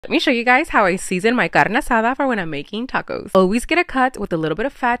Let me show you guys how I season my carne asada for when I'm making tacos. Always get a cut with a little bit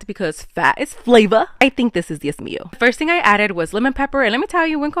of fat because fat is flavor. I think this is Dios mío. The first thing I added was lemon pepper, and let me tell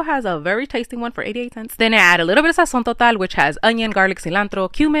you, Winco has a very tasty one for 88 cents. Then I add a little bit of sazon total, which has onion, garlic,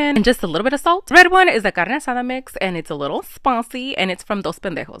 cilantro, cumin, and just a little bit of salt. The red one is the carne asada mix, and it's a little spicy, and it's from Dos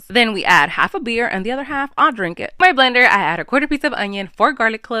Pendejos. Then we add half a beer, and the other half, I'll drink it. My blender, I add a quarter piece of onion, 4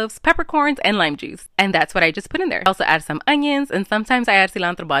 garlic cloves, peppercorns, and lime juice. And that's what I just put in there. I also add some onions, and sometimes I add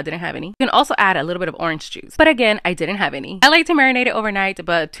cilantro, but I didn't have any. You can also add a little bit of orange juice, but again, I didn't have any. I like to marinate it overnight,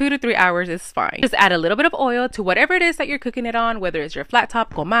 but 2 to 3 hours is fine. Just add a little bit of oil to whatever it is that you're cooking it on, whether it's your flat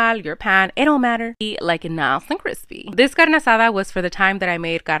top, comal, your pan, it don't matter. Eat like it nice and crispy. This carne asada was for the time that I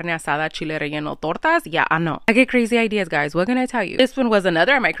made carne asada chile relleno tortas. Yeah, I know. I get crazy ideas, guys. What can I tell you? This one was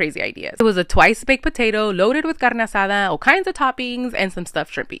another of my crazy ideas. It was a twice baked potato loaded with carne asada, all kinds of toppings, and some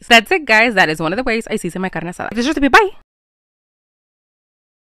stuffed shrimpies. That's it, guys. That is one of the ways I season my carne asada. This is just a bit. Bye.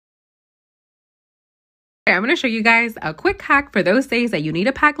 I'm going to show you guys a quick hack for those days that you need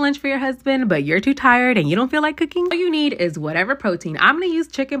a packed lunch for your husband, but you're too tired and you don't feel like cooking. All you need is whatever protein. I'm going to use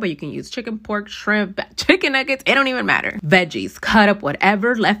chicken, but you can use chicken, pork, shrimp, chicken nuggets. It don't even matter. Veggies. Cut up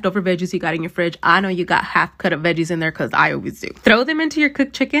whatever leftover veggies you got in your fridge. I know you got half cut up veggies in there because I always do. Throw them into your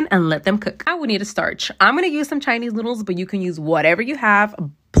cooked chicken and let them cook. Now we need a starch. I'm going to use some Chinese noodles, but you can use whatever you have.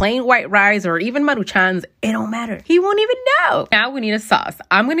 Plain white rice or even maruchans, it don't matter. He won't even know. Now we need a sauce.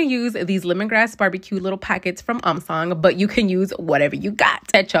 I'm going to use these lemongrass barbecue little packets from Amsong, but you can use whatever you got.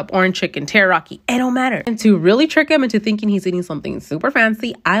 Ketchup, orange chicken, teriyaki, it don't matter. And to really trick him into thinking he's eating something super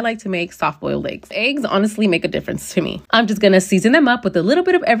fancy, I like to make soft-boiled eggs. Eggs honestly make a difference to me. I'm just going to season them up with a little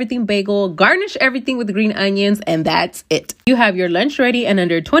bit of everything bagel, garnish everything with green onions, and that's it. You have your lunch ready in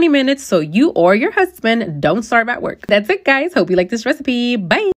under 20 minutes, so you or your husband don't starve at work. That's it, guys. Hope you like this recipe.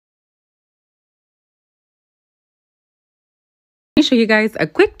 Bye. Let me show you guys a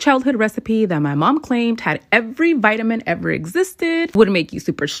quick childhood recipe that my mom claimed had every vitamin ever existed, would make you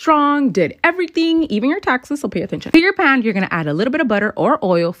super strong, did everything, even your taxes, so pay attention. To your pan, you're going to add a little bit of butter or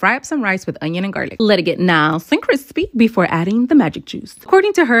oil, fry up some rice with onion and garlic. Let it get nice and crispy before adding the magic juice.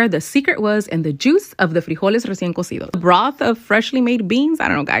 According to her, the secret was in the juice of the frijoles recién cocidos. The broth of freshly made beans. I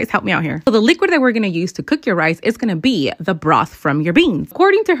don't know, guys, help me out here. So the liquid that we're going to use to cook your rice is going to be the broth from your beans.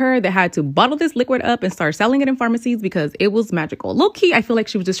 According to her, they had to bottle this liquid up and start selling it in pharmacies because it was magical. Low-key, I feel like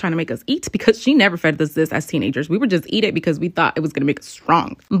she was just trying to make us eat because she never fed us this as teenagers. We would just eat it because we thought it was going to make us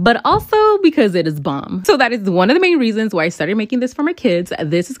strong, but also because it is bomb. So that is one of the main reasons why I started making this for my kids.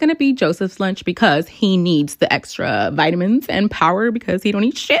 This is going to be Joseph's lunch because he needs the extra vitamins and power because he don't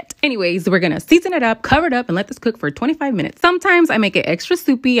eat shit. Anyways, we're going to season it up, cover it up, and let this cook for 25 minutes. Sometimes I make it extra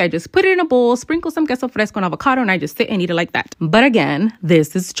soupy. I just put it in a bowl, sprinkle some queso fresco and avocado, and I just sit and eat it like that. But again,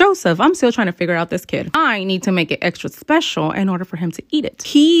 this is Joseph. I'm still trying to figure out this kid. I need to make it extra special in order for him to eat it.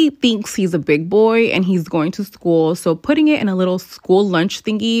 He thinks he's a big boy and he's going to school, so putting it in a little school lunch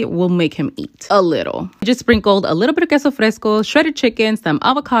thingy will make him eat a little. I just sprinkled a little bit of queso fresco, shredded chicken, some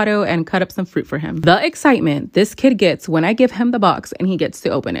avocado, and cut up some fruit for him. The excitement this kid gets when I give him the box and he gets to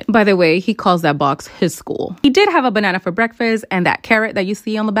open it. By the way, he calls that box his school. He did have a banana for breakfast and that carrot that you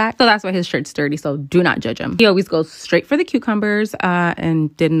see on the back, so that's why his shirt's dirty, so do not judge him. He always goes straight for the cucumbers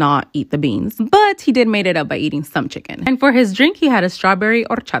and did not eat the beans, but he did made it up by eating some chicken. And for his drink, he had a strawberry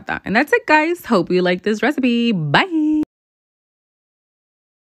horchata. And that's it, guys. Hope you like this recipe. Bye.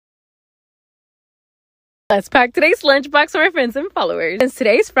 Let's pack today's lunchbox for my friends and followers. Since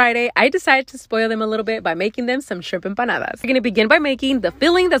today's Friday, I decided to spoil them a little bit by making them some shrimp empanadas. We're going to begin by making the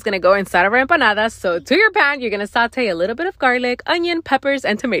filling that's going to go inside of our empanadas. So to your pan, you're going to saute a little bit of garlic, onion, peppers,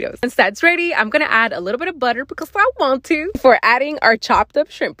 and tomatoes. Once that's ready, I'm going to add a little bit of butter because I want to for adding our chopped up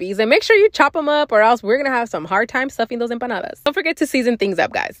shrimpies. And make sure you chop them up or else we're going to have some hard time stuffing those empanadas. Don't forget to season things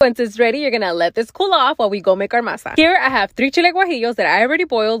up, guys. Once it's ready, you're going to let this cool off while we go make our masa. Here, I have 3 chile guajillos that I already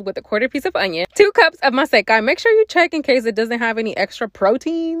boiled with a quarter piece of onion, 2 cups of masa. Make sure you check in case it doesn't have any extra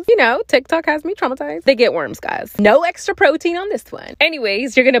proteins. You know, TikTok has me traumatized. They get worms, guys. No extra protein on this one.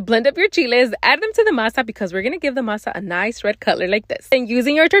 Anyways, you're gonna blend up your chiles, add them to the masa because we're gonna give the masa a nice red color like this. And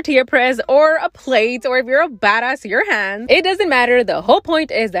using your tortilla press or a plate, or if you're a badass, your hands, it doesn't matter. The whole point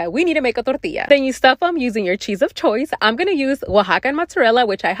is that we need to make a tortilla. Then you stuff them using your cheese of choice. I'm gonna use Oaxaca and mozzarella,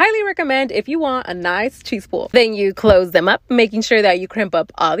 which I highly recommend if you want a nice cheese pool. Then you close them up, making sure that you crimp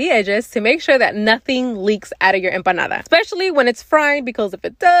up all the edges to make sure that nothing leaks leaks out of your empanada, especially when it's fried, because if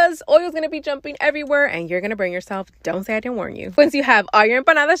it does, oil's gonna be jumping everywhere and you're gonna burn yourself. Don't say I didn't warn you. Once you have all your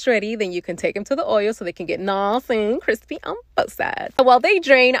empanadas ready, then you can take them to the oil so they can get nice and crispy on both sides. So while they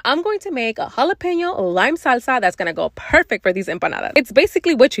drain, I'm going to make a jalapeno lime salsa that's gonna go perfect for these empanadas. It's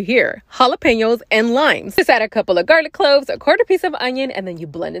basically what you hear: jalapenos and limes. Just add a couple of garlic cloves, a quarter piece of onion, and then you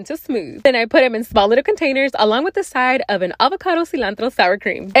blend into smooth. Then I put them in small little containers along with the side of an avocado cilantro sour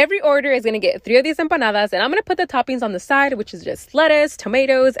cream. Every order is gonna get 3 of these empanadas, and I'm gonna put the toppings on the side, which is just lettuce,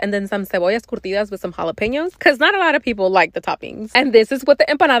 tomatoes, and then some cebollas curtidas with some jalapenos, because not a lot of people like the toppings. And this is what the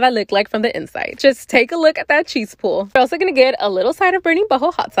empanada looked like from the inside. Just take a look at that cheese pool. We're also gonna get a little side of burning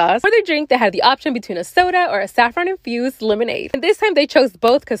bajo hot sauce. For their drink, they had the option between a soda or a saffron infused lemonade. And this time they chose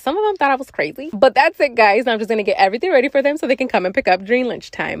both because some of them thought I was crazy. But that's it, guys. I'm just gonna get everything ready for them so they can come and pick up during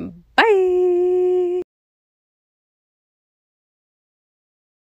lunchtime. Bye!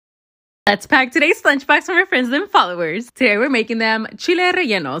 Let's pack today's lunchbox for my friends and followers. Today we're making them chile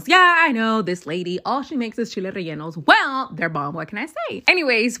rellenos. Yeah, I know, this lady, all she makes is chile rellenos. Well, they're bomb, what can I say?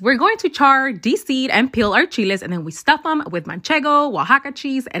 Anyways, we're going to char, de-seed, and peel our chiles, and then we stuff them with manchego, Oaxaca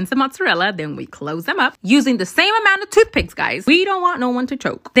cheese, and some mozzarella. Then we close them up using the same amount of toothpicks, guys. We don't want no one to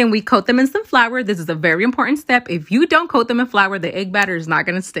choke. Then we coat them in some flour. This is a very important step. If you don't coat them in flour, the egg batter is not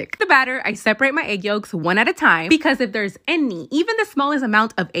gonna stick. The batter, I separate my egg yolks one at a time, because if there's any, even the smallest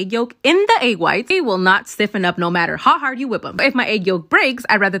amount of egg yolk in the egg whites, they will not stiffen up no matter how hard you whip them. If my egg yolk breaks,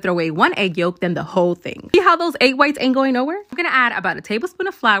 I'd rather throw away one egg yolk than the whole thing. See how those egg whites ain't going nowhere? I'm gonna add about a tablespoon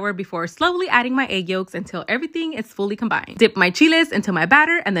of flour before slowly adding my egg yolks until everything is fully combined. Dip my chiles into my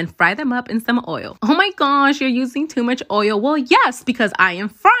batter and then fry them up in some oil. Oh my gosh, you're using too much oil. Well, yes, because I am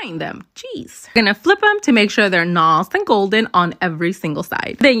frying them. Jeez. I'm gonna flip them to make sure they're nice and golden on every single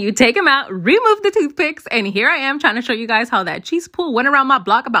side. Then you take them out, remove the toothpicks, and here I am trying to show you guys how that cheese pool went around my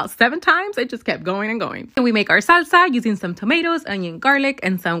block about 7 times. It just kept going and going. And we make our salsa using some tomatoes, onion, garlic,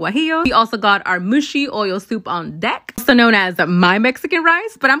 and some guajillo. We also got our mushy oil soup on deck, also known as my Mexican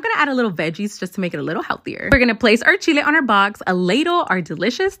rice, but I'm gonna add a little veggies just to make it a little healthier. We're gonna place our chile on our box, ladle our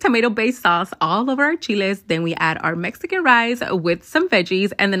delicious tomato-based sauce all over our chiles. Then we add our Mexican rice with some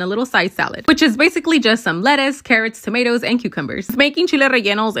veggies and then a little side salad, which is basically just some lettuce, carrots, tomatoes, and cucumbers. Making chile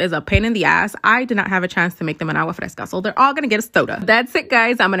rellenos is a pain in the ass. I did not have a chance to make them in agua fresca, so they're all gonna get a soda. That's it,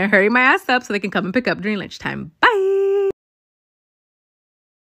 guys. I'm gonna hurry my ass up so they can come and pick up during lunchtime. Bye!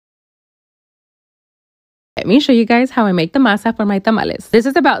 Let me show you guys how I make the masa for my tamales. This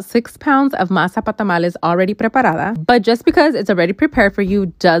is about 6 pounds of masa para tamales already preparada, but just because it's already prepared for you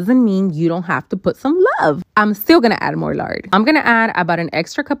doesn't mean you don't have to put some love. I'm still gonna add more lard. I'm gonna add about an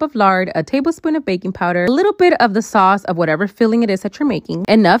extra cup of lard, a tablespoon of baking powder, a little bit of the sauce of whatever filling it is that you're making,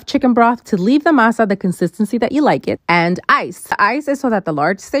 enough chicken broth to leave the masa the consistency that you like it, and ice. The ice is so that the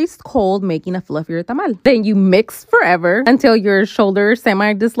lard stays cold, making a fluffier tamal. Then you mix forever until your shoulder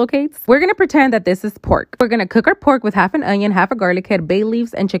semi-dislocates. We're gonna pretend that this is pork. We're gonna cook our pork with half an onion, half a garlic head, bay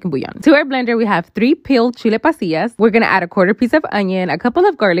leaves, and chicken bouillon. To our blender, we have 3 peeled chile pasillas. We're gonna add a quarter piece of onion, a couple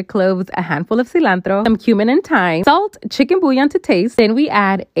of garlic cloves, a handful of cilantro, some cumin and thyme, salt, chicken bouillon to taste. Then we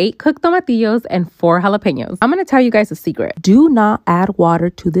add 8 cooked tomatillos and 4 jalapenos. I'm gonna tell you guys a secret. Do not add water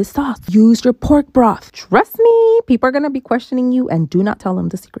to this sauce. Use your pork broth. Trust me, people are gonna be questioning you, and do not tell them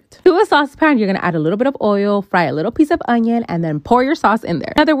the secret. To a saucepan, you're gonna add a little bit of oil, fry a little piece of onion, and then pour your sauce in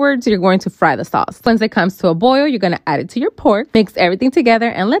there. In other words, you're going to fry the sauce. Once it comes to a boil, you're going to add it to your pork, mix everything together,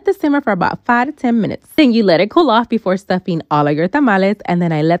 and let this simmer for about 5 to 10 minutes. Then you let it cool off before stuffing all of your tamales, and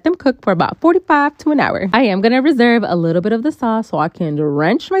then I let them cook for about 45 to an hour. I am going to reserve a little bit of the sauce so I can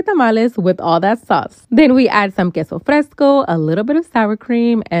drench my tamales with all that sauce. Then we add some queso fresco, a little bit of sour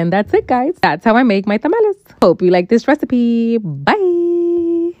cream, and that's it, guys. That's how I make my tamales. Hope you like this recipe. Bye!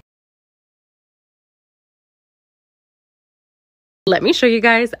 Let me show you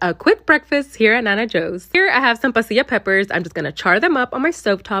guys a quick breakfast here at Nanajoe's. Here I have some pasilla peppers. I'm just gonna char them up on my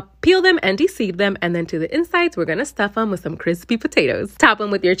stovetop, peel them and de-seed them, and then to the insides, we're gonna stuff them with some crispy potatoes. Top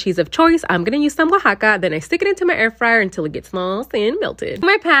them with your cheese of choice. I'm gonna use some Oaxaca, then I stick it into my air fryer until it gets nice and melted. In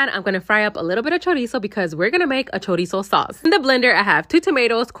my pan, I'm gonna fry up a little bit of chorizo because we're gonna make a chorizo sauce. In the blender, I have 2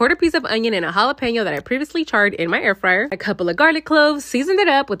 tomatoes, quarter piece of onion, and a jalapeno that I previously charred in my air fryer, a couple of garlic cloves, seasoned it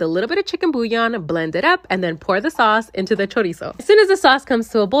up with a little bit of chicken bouillon, blend it up, and then pour the sauce into the chorizo. As soon as the sauce comes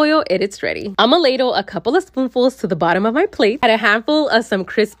to a boil, it's ready. I'm gonna ladle a couple of spoonfuls to the bottom of my plate. Add a handful of some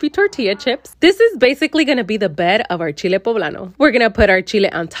crispy tortilla chips. This is basically gonna be the bed of our chile poblano. We're gonna put our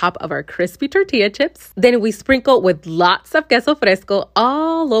chile on top of our crispy tortilla chips. Then we sprinkle with lots of queso fresco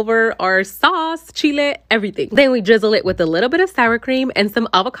all over our sauce, chile, everything. Then we drizzle it with a little bit of sour cream and some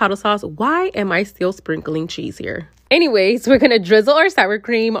avocado sauce. Why am I still sprinkling cheese here? Anyways, we're gonna drizzle our sour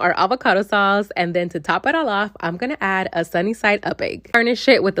cream, our avocado sauce, and then to top it all off, I'm gonna add a sunny side up egg. Garnish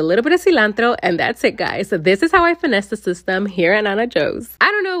it with a little bit of cilantro, and that's it, guys. So this is how I finesse the system here at Nanajoe's. I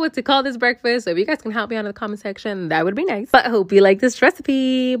don't know what to call this breakfast, so if you guys can help me out in the comment section, that would be nice. But I hope you like this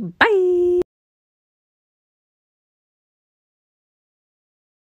recipe. Bye!